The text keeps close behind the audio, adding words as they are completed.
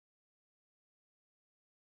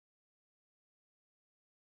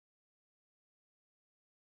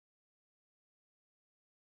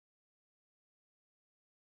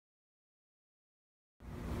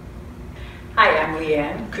I'm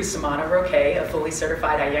Leanne Cusumano Roque, a fully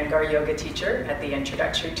certified Iyengar yoga teacher at the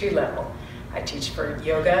Introductory 2 level. I teach for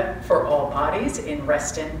yoga for all bodies in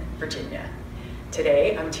Reston, Virginia.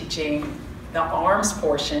 Today I'm teaching the arms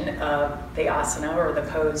portion of the asana, or the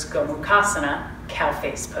pose Gomukhasana, cow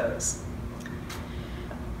face pose.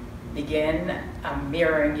 Begin, I'm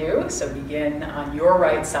mirroring you, so begin on your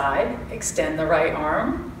right side. Extend the right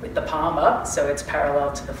arm with the palm up so it's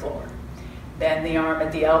parallel to the floor. Bend the arm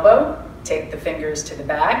at the elbow, take the fingers to the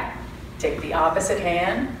back, take the opposite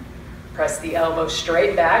hand, press the elbow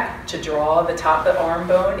straight back to draw the top of the arm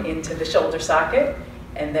bone into the shoulder socket,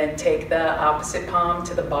 and then take the opposite palm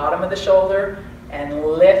to the bottom of the shoulder and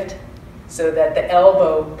lift so that the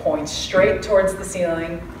elbow points straight towards the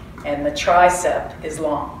ceiling and the tricep is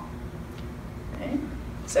long. Okay?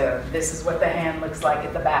 So this is what the hand looks like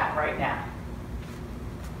at the back right now.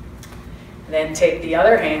 Then take the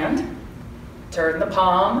other hand, turn the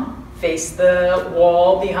palm, face the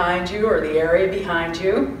wall behind you or the area behind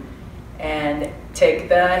you, and take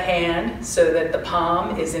the hand so that the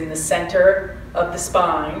palm is in the center of the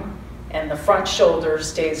spine and the front shoulder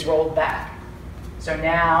stays rolled back. So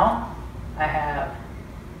now I have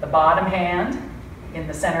the bottom hand in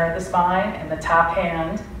the center of the spine and the top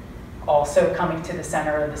hand also coming to the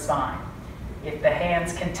center of the spine. If the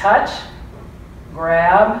hands can touch,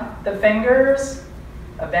 grab the fingers.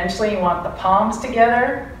 Eventually you want the palms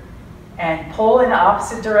together and pull in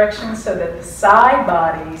opposite directions so that the side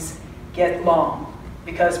bodies get long,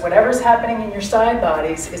 because whatever's happening in your side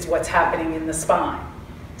bodies is what's happening in the spine.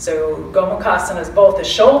 So Gomukhasana is both a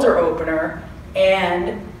shoulder opener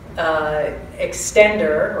and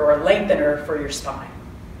extender or a lengthener for your spine.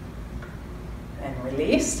 And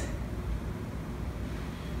release.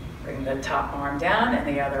 Bring the top arm down and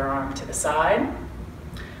the other arm to the side.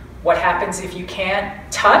 What happens if you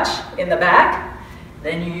can't touch in the back?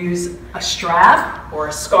 Then you use a strap or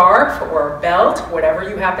a scarf or a belt, whatever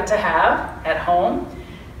you happen to have at home.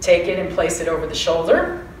 Take it and place it over the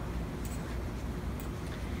shoulder.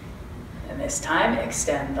 And this time,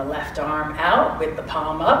 extend the left arm out with the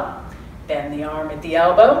palm up. Bend the arm at the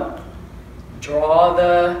elbow. Draw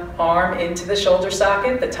the arm into the shoulder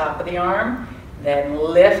socket, the top of the arm. Then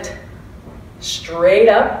lift straight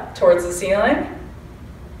up towards the ceiling.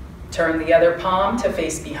 Turn the other palm to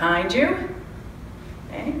face behind you.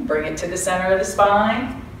 Okay, bring it to the center of the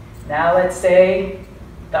spine. Now let's say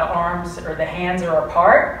the arms or the hands are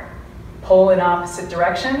apart. Pull in opposite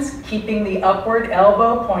directions, keeping the upward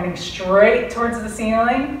elbow pointing straight towards the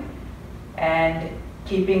ceiling and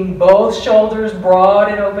keeping both shoulders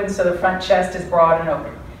broad and open so the front chest is broad and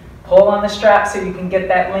open. Pull on the strap so you can get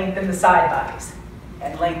that length in the side bodies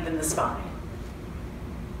and lengthen the spine.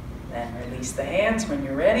 Then release the hands when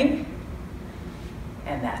you're ready.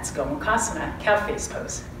 And that's Gomukhasana, cow face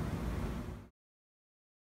pose.